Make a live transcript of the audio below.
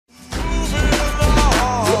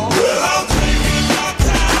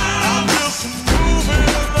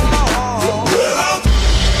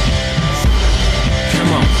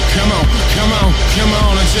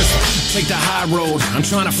road. I'm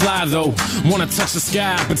trying to fly though, wanna touch the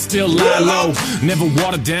sky but still lie low. Never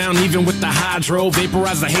watered down even with the hydro.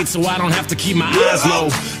 Vaporize the hate so I don't have to keep my eyes low.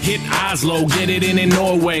 Hit Oslo, get it in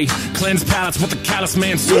Norway. Cleanse palates with the callous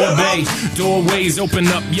man sorbet. Doorways open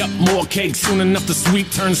up, yup, more cake. Soon enough the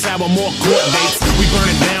sweet turn sour, more court dates. We burn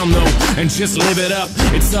it down though, and just live it up.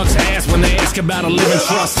 It sucks ass when they ask about a living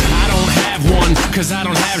trust. I don't have one, cause I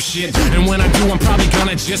don't have shit. And when I do, I'm probably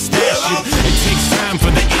gonna just stash it. It takes time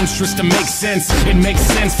for the interest to make sense. It makes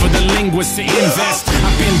sense for the linguist to invest.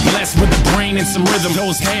 I've been blessed with a brain and some rhythm.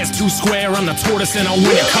 Those hairs too square, I'm the tortoise and I'll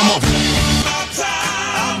win it, come on.